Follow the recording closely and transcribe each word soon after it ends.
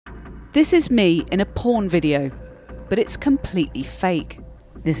This is me in a porn video, but it's completely fake.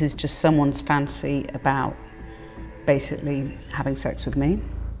 This is just someone's fantasy about basically having sex with me.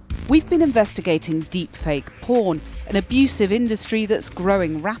 We've been investigating deepfake porn, an abusive industry that's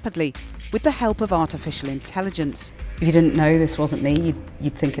growing rapidly with the help of artificial intelligence. If you didn't know this wasn't me,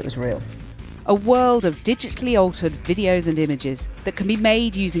 you'd think it was real. A world of digitally altered videos and images that can be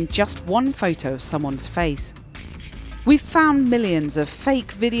made using just one photo of someone's face. We've found millions of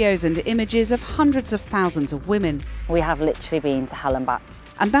fake videos and images of hundreds of thousands of women. We have literally been to hell and back.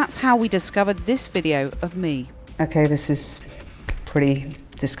 And that's how we discovered this video of me. Okay, this is pretty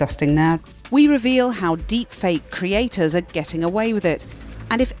disgusting now. We reveal how deepfake creators are getting away with it,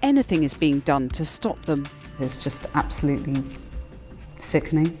 and if anything is being done to stop them. It's just absolutely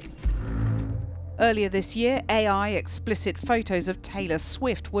sickening. Earlier this year, AI explicit photos of Taylor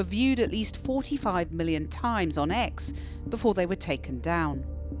Swift were viewed at least 45 million times on X before they were taken down.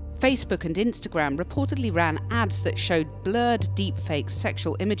 Facebook and Instagram reportedly ran ads that showed blurred deepfake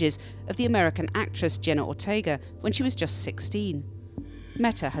sexual images of the American actress Jenna Ortega when she was just 16.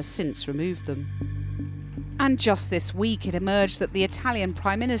 Meta has since removed them. And just this week it emerged that the Italian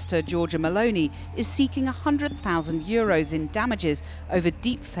Prime Minister Giorgia Meloni is seeking €100,000 in damages over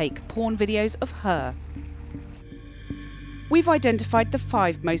deepfake porn videos of her. We've identified the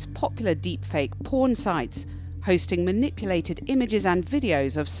 5 most popular deepfake porn sites, hosting manipulated images and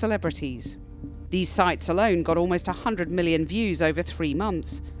videos of celebrities. These sites alone got almost 100 million views over 3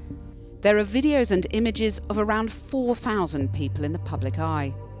 months. There are videos and images of around 4,000 people in the public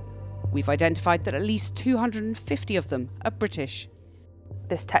eye. We've identified that at least 250 of them are British.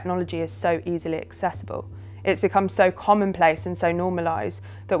 This technology is so easily accessible. It's become so commonplace and so normalised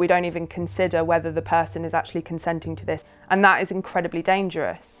that we don't even consider whether the person is actually consenting to this, and that is incredibly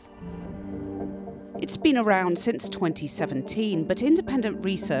dangerous. It's been around since 2017, but independent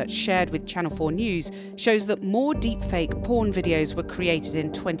research shared with Channel 4 News shows that more deepfake porn videos were created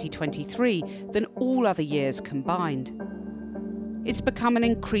in 2023 than all other years combined. It's become an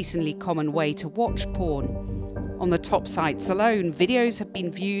increasingly common way to watch porn. On the top sites alone, videos have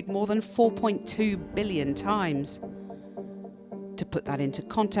been viewed more than 4.2 billion times. To put that into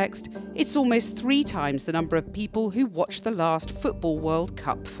context, it's almost 3 times the number of people who watched the last Football World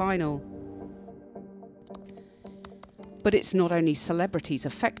Cup final. But it's not only celebrities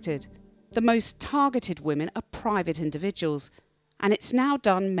affected. The most targeted women are private individuals, and it's now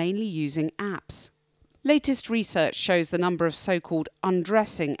done mainly using apps. Latest research shows the number of so-called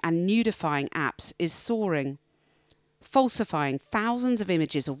undressing and nudifying apps is soaring, falsifying thousands of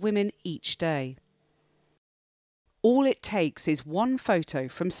images of women each day. All it takes is one photo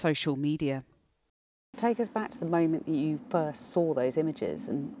from social media. Take us back to the moment that you first saw those images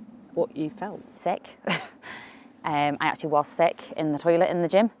and what you felt. Sick. I actually was sick in the toilet in the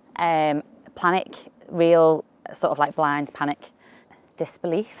gym. Panic, real sort of like blind panic.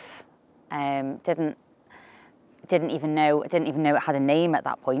 Disbelief. Didn't even know it had a name at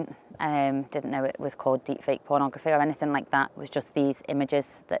that point. Didn't know it was called deepfake pornography or anything like that. It was just these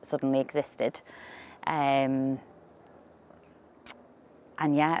images that suddenly existed. And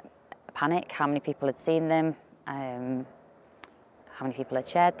yeah, panic, how many people had seen them, how many people had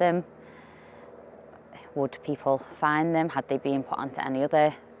shared them, would people find them, had they been put onto any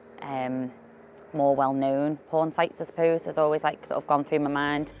other more well-known porn sites, I suppose, has always like sort of gone through my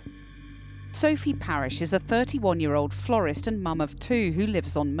mind. Sophie Parish is a 31-year-old florist and mum of 2 who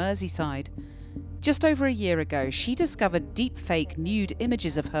lives on Merseyside. Just over a year ago, she discovered deepfake nude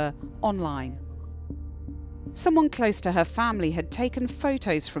images of her online. Someone close to her family had taken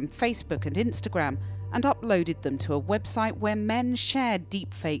photos from Facebook and Instagram and uploaded them to a website where men shared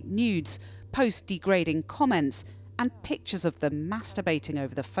deepfake nudes, post degrading comments and pictures of them masturbating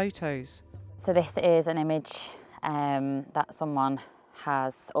over the photos. So this is an image that someone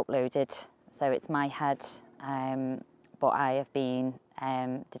has uploaded. So it's my head, but I have been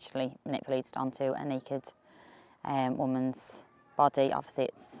digitally manipulated onto a naked woman's body. Obviously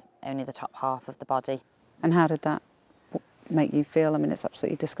it's only the top half of the body. And how did that make you feel? I mean, it's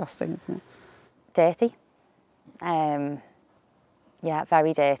absolutely disgusting, isn't it? Dirty. Yeah,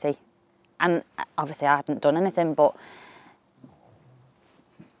 very dirty. And obviously I hadn't done anything, but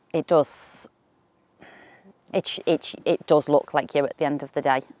it does look like you at the end of the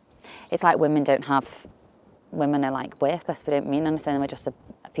day. It's like women are like worthless, we don't mean anything, we're just a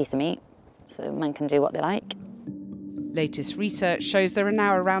piece of meat. So men can do what they like. Latest research shows there are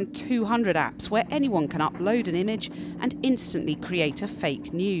now around 200 apps where anyone can upload an image and instantly create a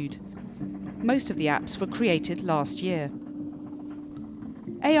fake nude. Most of the apps were created last year.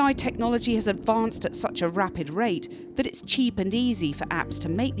 AI technology has advanced at such a rapid rate that it's cheap and easy for apps to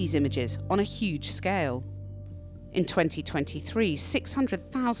make these images on a huge scale. In 2023,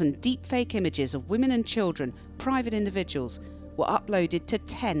 600,000 deepfake images of women and children, private individuals, were uploaded to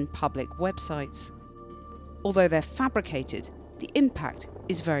 10 public websites. Although they're fabricated, the impact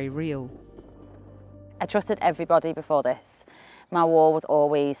is very real. I trusted everybody before this. My wall was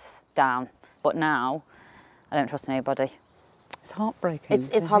always down, but now I don't trust nobody. It's heartbreaking.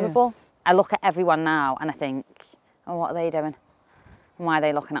 It's horrible. I look at everyone now and I think, oh, what are they doing? Why are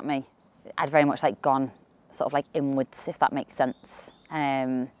they looking at me? I'd very much gone sort of inwards, if that makes sense.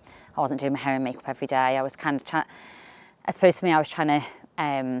 I wasn't doing my hair and makeup every day. I was kind of trying, I suppose for me, I was trying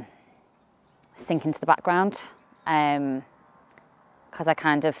to sink into the background. Because I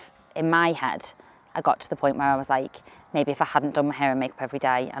kind of, in my head, I got to the point where I was like, maybe if I hadn't done my hair and makeup every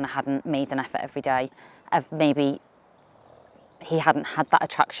day and I hadn't made an effort every day, maybe he hadn't had that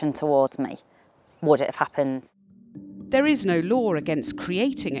attraction towards me, would it have happened? There is no law against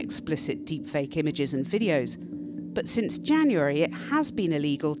creating explicit deepfake images and videos, but since January it has been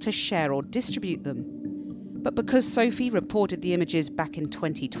illegal to share or distribute them. But because Sophie reported the images back in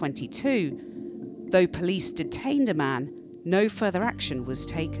 2022, though police detained a man, no further action was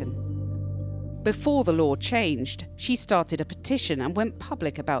taken. Before the law changed, she started a petition and went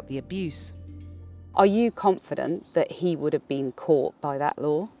public about the abuse. Are you confident that he would have been caught by that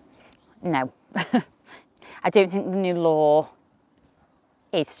law? No. I don't think the new law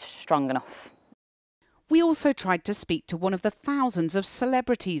is strong enough. We also tried to speak to one of the thousands of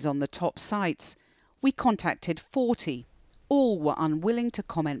celebrities on the top sites. We contacted 40. All were unwilling to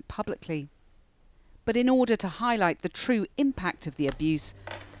comment publicly. But in order to highlight the true impact of the abuse,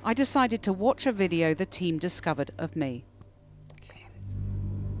 I decided to watch a video the team discovered of me.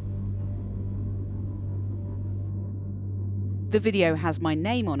 The video has my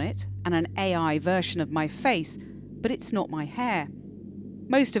name on it and an AI version of my face, but it's not my hair.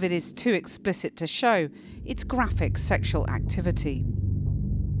 Most of it is too explicit to show. It's graphic sexual activity.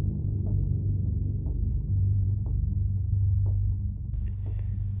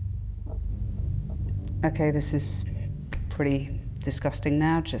 Okay, this is pretty disgusting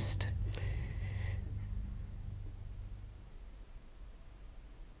now,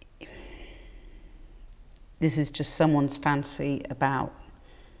 This is just someone's fancy about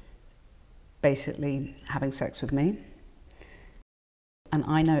basically having sex with me. And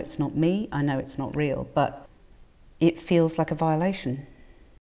I know it's not me, I know it's not real, but it feels like a violation.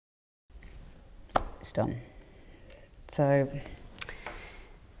 It's done. So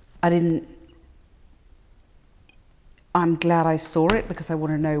I'm glad I saw it because I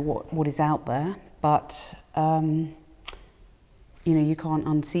want to know what is out there, but you can't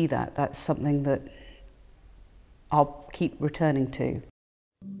unsee that. That's something that I'll keep returning to.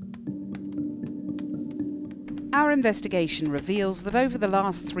 Our investigation reveals that over the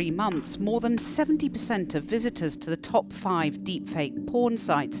last 3 months, more than 70% of visitors to the top 5 deepfake porn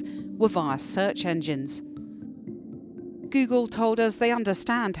sites were via search engines. Google told us they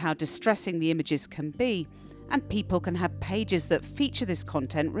understand how distressing the images can be, and people can have pages that feature this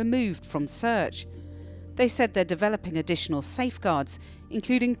content removed from search. They said they're developing additional safeguards,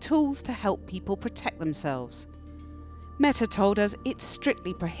 including tools to help people protect themselves. Meta told us it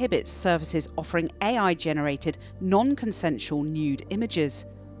strictly prohibits services offering AI-generated, non-consensual nude images.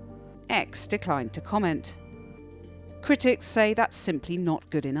 X declined to comment. Critics say that's simply not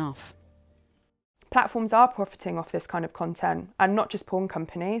good enough. Platforms are profiting off this kind of content, and not just porn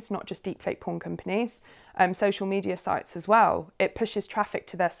companies, not just deepfake porn companies, social media sites as well. It pushes traffic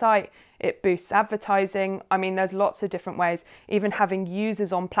to their site, it boosts advertising. I mean, there's lots of different ways. Even having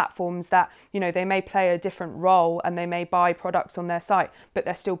users on platforms that, they may play a different role and they may buy products on their site, but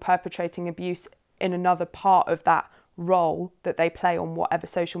they're still perpetrating abuse in another part of that role that they play on whatever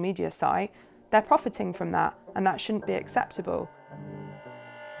social media site. They're profiting from that, and that shouldn't be acceptable.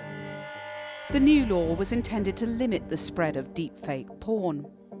 The new law was intended to limit the spread of deepfake porn.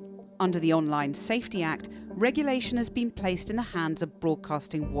 Under the Online Safety Act, regulation has been placed in the hands of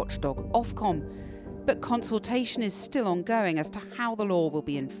broadcasting watchdog Ofcom, but consultation is still ongoing as to how the law will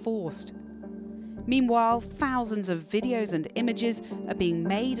be enforced. Meanwhile, thousands of videos and images are being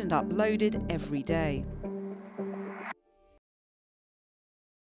made and uploaded every day.